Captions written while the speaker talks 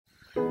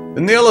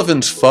In the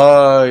elephant's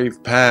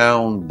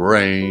 5-pound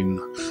brain,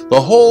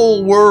 the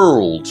whole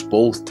world's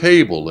both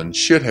table and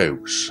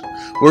shithouse,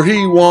 where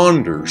he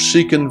wanders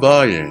seeking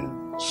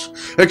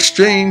viands,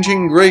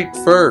 exchanging great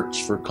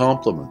farts for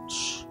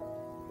compliments.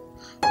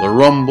 The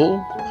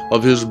rumble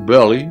of his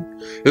belly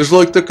is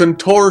like the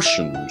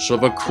contortions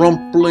of a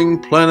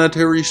crumpling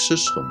planetary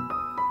system.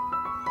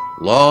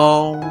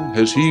 Long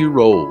has he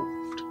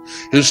roved,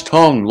 his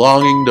tongue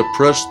longing to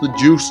press the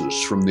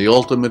juices from the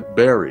ultimate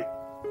berry,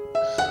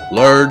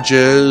 large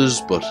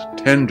as but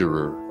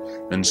tenderer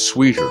and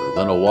sweeter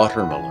than a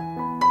watermelon.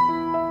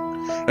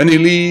 And he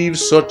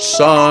leaves such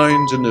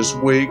signs in his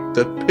wake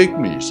that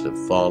pygmies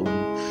have fallen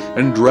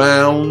and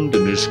drowned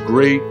in his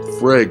great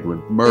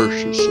fragrant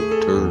marshes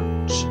of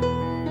turds.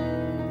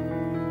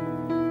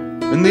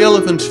 In the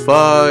elephant's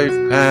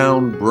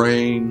 5-pound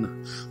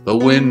brain, the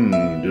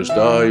wind is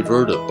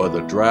diverted by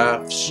the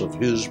draughts of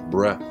his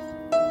breath.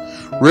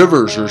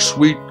 Rivers are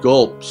sweet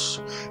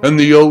gulps, and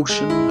the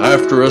ocean,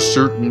 after a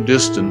certain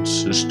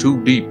distance, is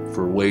too deep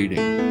for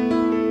wading.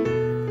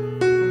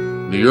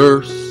 The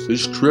earth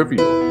is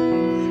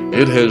trivial.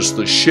 It has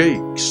the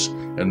shakes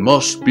and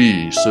must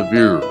be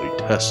severely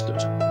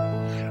tested,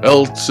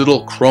 else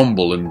it'll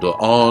crumble into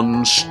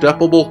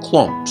unsteppable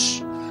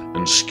clumps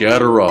and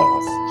scatter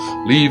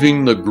off,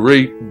 leaving the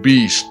great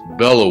beast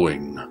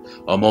bellowing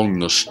among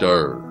the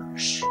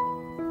stars.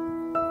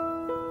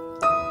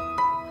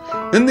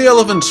 In the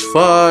elephant's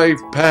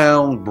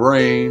 5-pound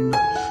brain,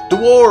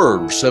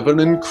 dwarves have an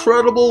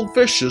incredible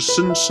vicious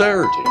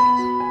sincerity,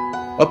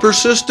 a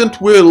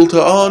persistent will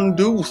to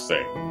undo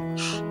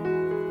things.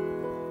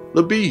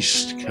 The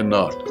beast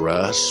cannot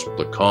grasp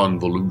the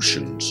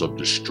convolutions of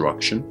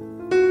destruction.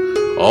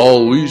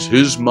 Always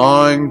his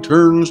mind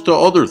turns to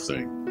other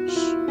things,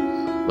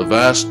 the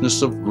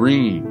vastness of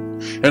green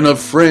and of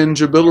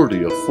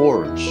frangibility of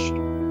forest.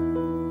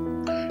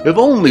 If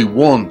only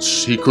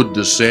once he could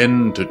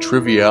descend to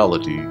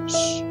trivialities,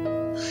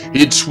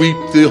 he'd sweep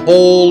the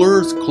whole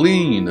earth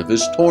clean of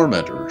his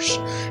tormentors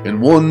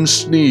in one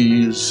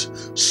sneeze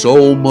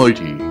so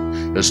mighty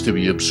as to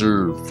be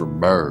observed from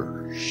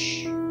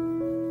Mars.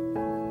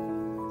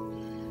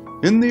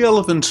 In the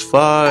elephant's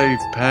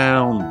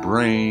 5-pound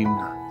brain,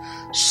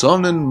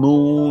 sun and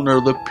moon are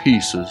the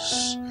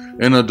pieces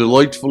in a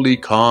delightfully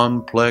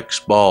complex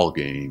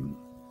ballgame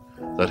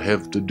that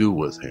have to do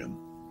with him.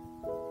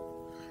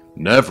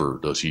 Never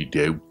does he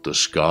doubt the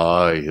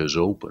sky has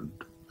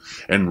opened,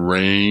 and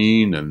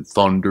rain and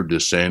thunder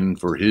descend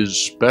for his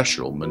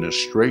special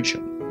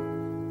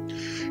ministration.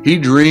 He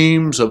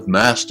dreams of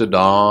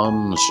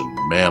mastodons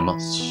and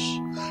mammoths,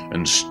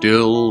 and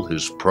still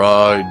his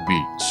pride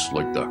beats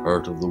like the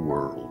heart of the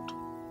world.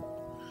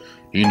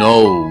 He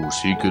knows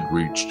he could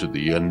reach to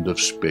the end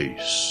of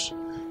space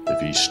if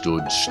he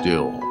stood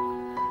still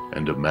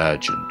and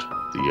imagined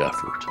the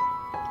effort.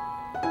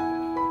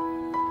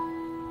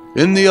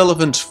 In the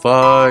elephant's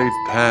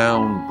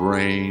 5-pound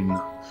brain,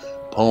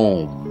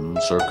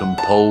 poems are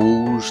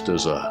composed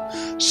as a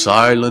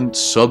silent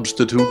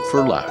substitute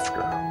for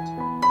laughter.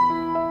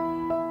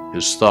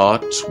 His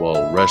thoughts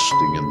while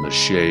resting in the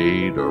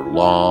shade are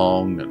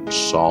long and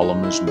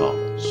solemn as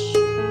novels,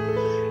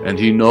 and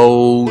he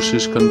knows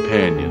his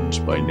companions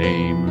by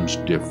names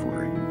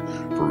differing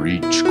for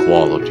each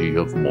quality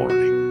of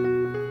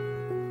morning.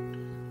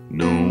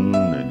 Noon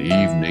and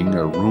evening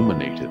are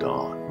ruminated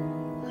on,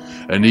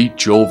 and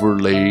each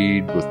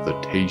overlaid with the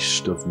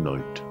taste of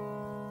night.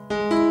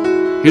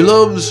 He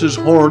loves his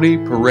horny,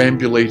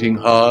 perambulating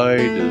hide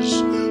as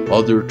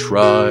other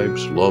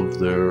tribes love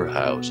their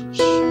houses,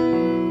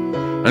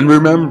 and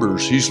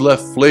remembers he's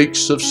left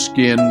flakes of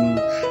skin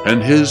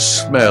and his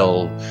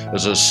smell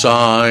as a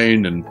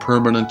sign and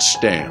permanent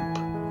stamp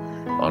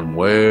on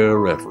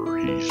wherever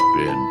he's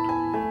been.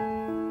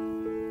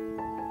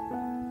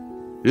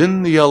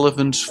 In the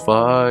elephant's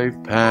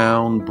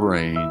 5-pound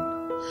brain,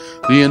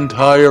 the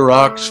entire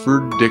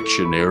Oxford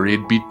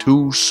Dictionary'd be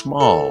too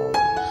small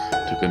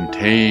to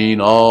contain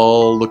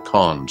all the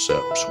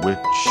concepts which,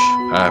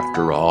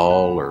 after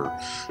all, are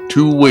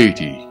too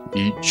weighty,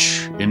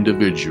 each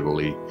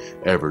individually,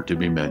 ever to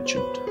be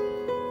mentioned.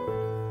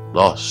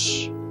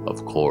 Thus,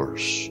 of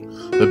course,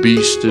 the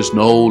beast is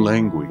no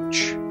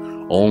language,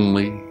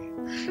 only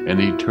an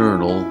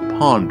eternal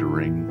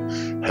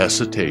pondering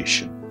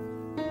hesitation.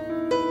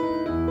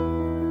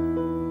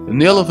 In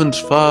the elephant's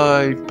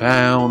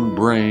 5-pound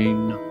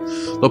brain,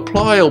 the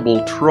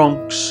pliable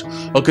trunk's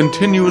a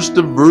continuous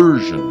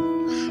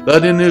diversion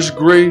that in his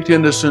great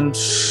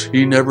innocence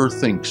he never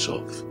thinks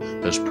of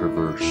as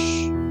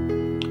perverse.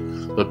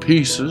 The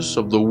pieces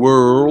of the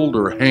world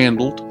are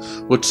handled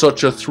with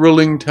such a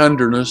thrilling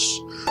tenderness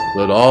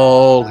that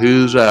all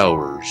his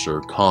hours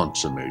are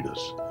consummated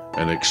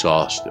and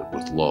exhausted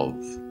with love.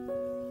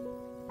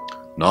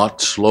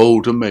 Not slow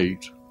to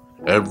mate,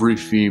 every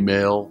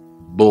female,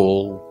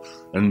 bull,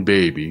 and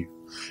baby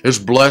is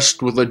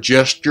blessed with a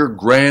gesture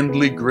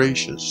grandly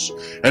gracious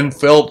and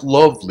felt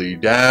lovely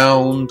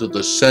down to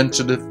the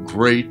sensitive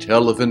great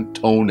elephant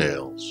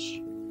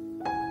toenails.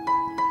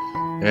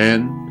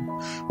 And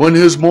when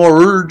his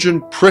more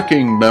urgent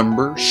pricking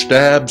member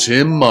stabs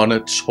him on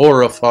its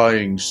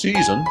horrifying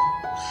season,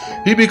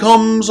 he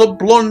becomes a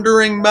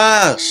blundering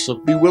mass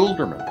of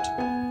bewilderment.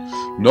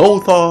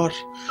 No thought,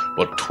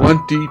 but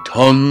 20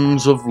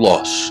 tons of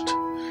lust.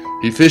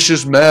 He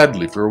fishes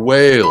madly for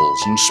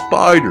whales and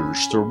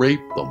spiders to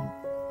rape them.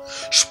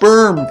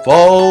 Sperm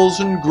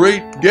falls in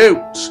great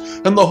gouts,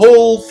 and the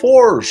whole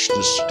forest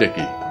is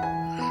sticky.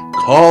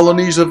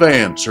 Colonies of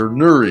ants are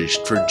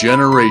nourished for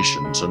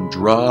generations on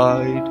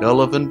dried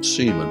elephant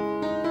semen.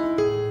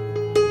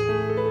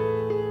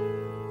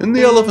 In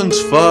the elephant's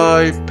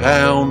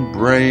 5-pound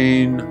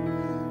brain,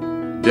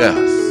 death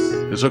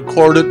is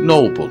accorded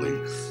no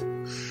belief,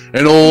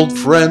 and old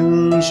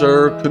friends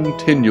are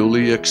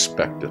continually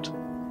expected.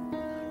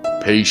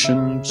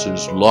 Patience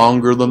is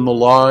longer than the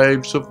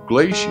lives of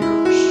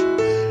glaciers,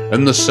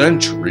 and the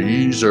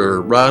centuries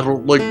are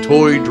rattled like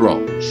toy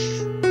drums.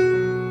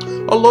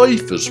 A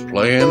life is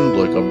planned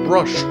like a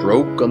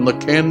brushstroke on the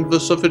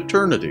canvas of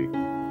eternity,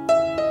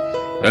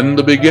 and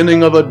the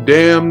beginning of a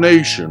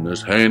damnation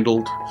is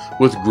handled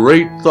with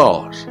great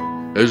thought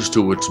as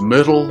to its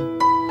middle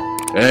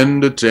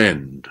and its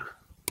end.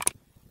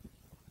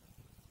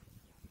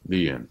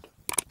 The end.